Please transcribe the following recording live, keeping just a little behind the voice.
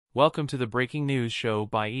Welcome to the Breaking News Show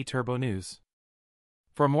by eTurbo News.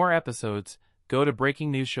 For more episodes, go to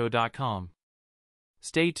breakingnewsshow.com.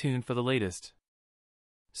 Stay tuned for the latest.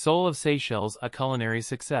 Soul of Seychelles, a culinary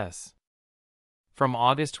success. From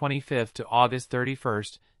August 25th to August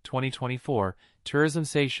 31st, 2024, Tourism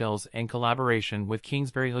Seychelles, in collaboration with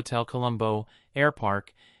Kingsbury Hotel Colombo, AirPark,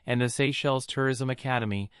 and the Seychelles Tourism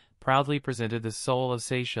Academy, proudly presented the Soul of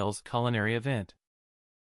Seychelles culinary event.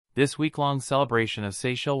 This week-long celebration of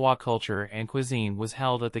Seychellois culture and cuisine was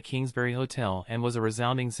held at the Kingsbury Hotel and was a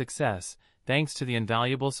resounding success, thanks to the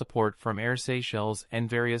invaluable support from Air Seychelles and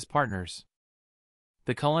various partners.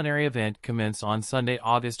 The culinary event commenced on Sunday,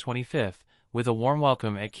 August 25th, with a warm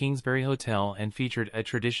welcome at Kingsbury Hotel and featured a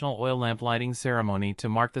traditional oil lamp lighting ceremony to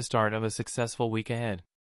mark the start of a successful week ahead.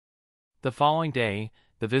 The following day,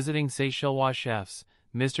 the visiting Seychellois chefs,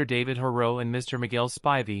 Mr. David Haro and Mr. Miguel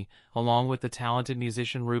Spivey, along with the talented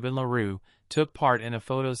musician Ruben LaRue, took part in a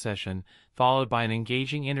photo session, followed by an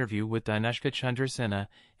engaging interview with Danushka Chandrasena,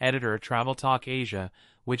 editor of Travel Talk Asia,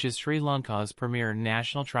 which is Sri Lanka's premier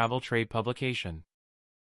national travel trade publication.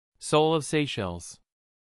 Soul of Seychelles.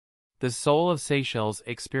 The Soul of Seychelles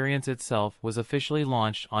experience itself was officially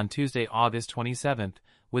launched on Tuesday, August 27th,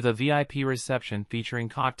 with a VIP reception featuring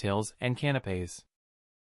cocktails and canapés.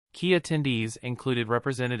 Key attendees included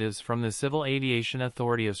representatives from the Civil Aviation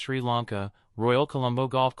Authority of Sri Lanka, Royal Colombo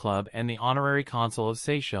Golf Club and the Honorary Consul of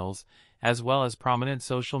Seychelles, as well as prominent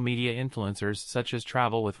social media influencers such as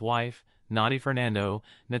Travel with Wife, Nadi Fernando,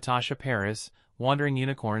 Natasha Paris, Wandering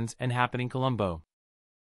Unicorns and Happening Colombo.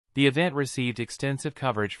 The event received extensive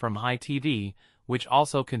coverage from Hi TV, which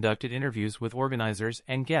also conducted interviews with organizers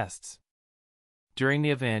and guests. During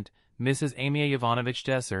the event, Mrs. Amia Yovanovich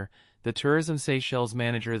Desser, the Tourism Seychelles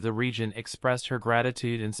manager of the region, expressed her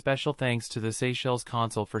gratitude and special thanks to the Seychelles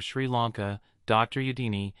consul for Sri Lanka, Dr.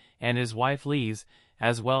 Udini, and his wife Lise,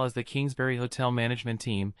 as well as the Kingsbury Hotel management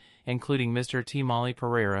team, including Mr. Timali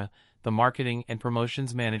Pereira, the marketing and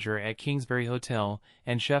promotions manager at Kingsbury Hotel,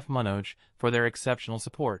 and Chef Manoj, for their exceptional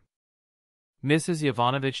support. Mrs.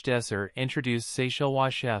 Yovanovich Desser introduced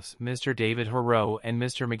Seychellois chefs Mr. David Haro and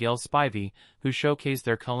Mr. Miguel Spivey, who showcased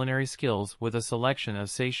their culinary skills with a selection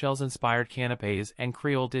of Seychelles-inspired canapés and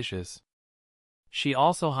Creole dishes. She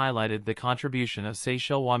also highlighted the contribution of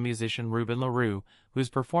Seychellois musician Ruben LaRue, whose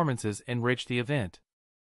performances enriched the event.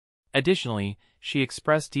 Additionally, she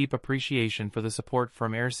expressed deep appreciation for the support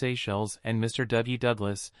from Air Seychelles and Mr. W.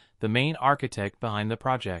 Douglas, the main architect behind the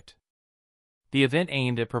project. The event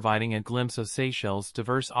aimed at providing a glimpse of Seychelles'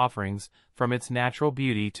 diverse offerings, from its natural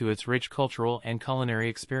beauty to its rich cultural and culinary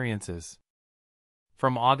experiences.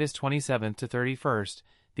 From August 27th to 31st,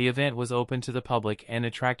 the event was open to the public and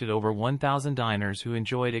attracted over 1,000 diners who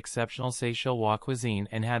enjoyed exceptional Seychellois cuisine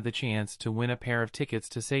and had the chance to win a pair of tickets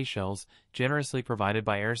to Seychelles, generously provided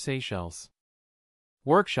by Air Seychelles.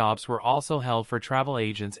 Workshops were also held for travel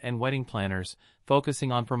agents and wedding planners,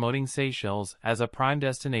 focusing on promoting Seychelles as a prime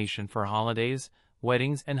destination for holidays,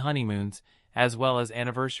 weddings and honeymoons, as well as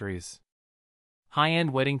anniversaries.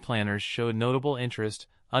 High-end wedding planners showed notable interest,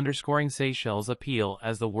 underscoring Seychelles' appeal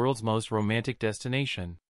as the world's most romantic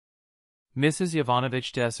destination. Mrs.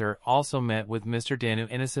 Yovanovich Desser also met with Mr. Danu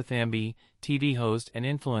Inisathambi, TV host and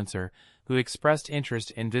influencer, who expressed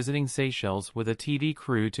interest in visiting Seychelles with a TV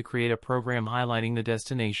crew to create a program highlighting the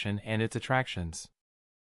destination and its attractions.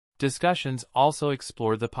 Discussions also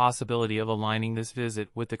explored the possibility of aligning this visit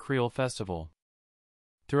with the Creole Festival.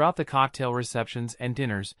 Throughout the cocktail receptions and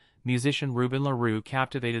dinners, musician Ruben LaRue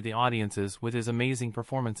captivated the audiences with his amazing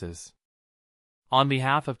performances. On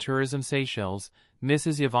behalf of Tourism Seychelles,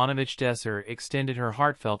 Mrs. Yovanovich Desser extended her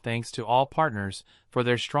heartfelt thanks to all partners for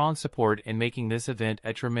their strong support in making this event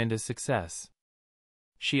a tremendous success.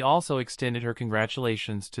 She also extended her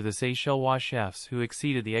congratulations to the Seychellois chefs who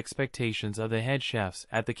exceeded the expectations of the head chefs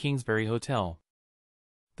at the Kingsbury Hotel.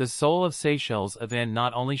 The Soul of Seychelles event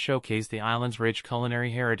not only showcased the island's rich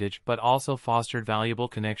culinary heritage but also fostered valuable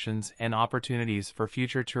connections and opportunities for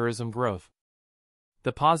future tourism growth.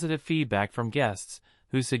 The positive feedback from guests,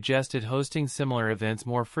 who suggested hosting similar events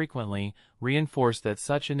more frequently, reinforced that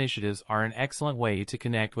such initiatives are an excellent way to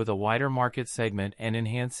connect with a wider market segment and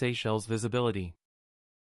enhance Seychelles' visibility.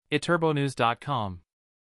 eTurboNews.com.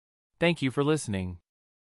 Thank you for listening.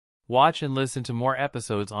 Watch and listen to more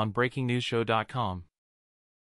episodes on BreakingNewsShow.com.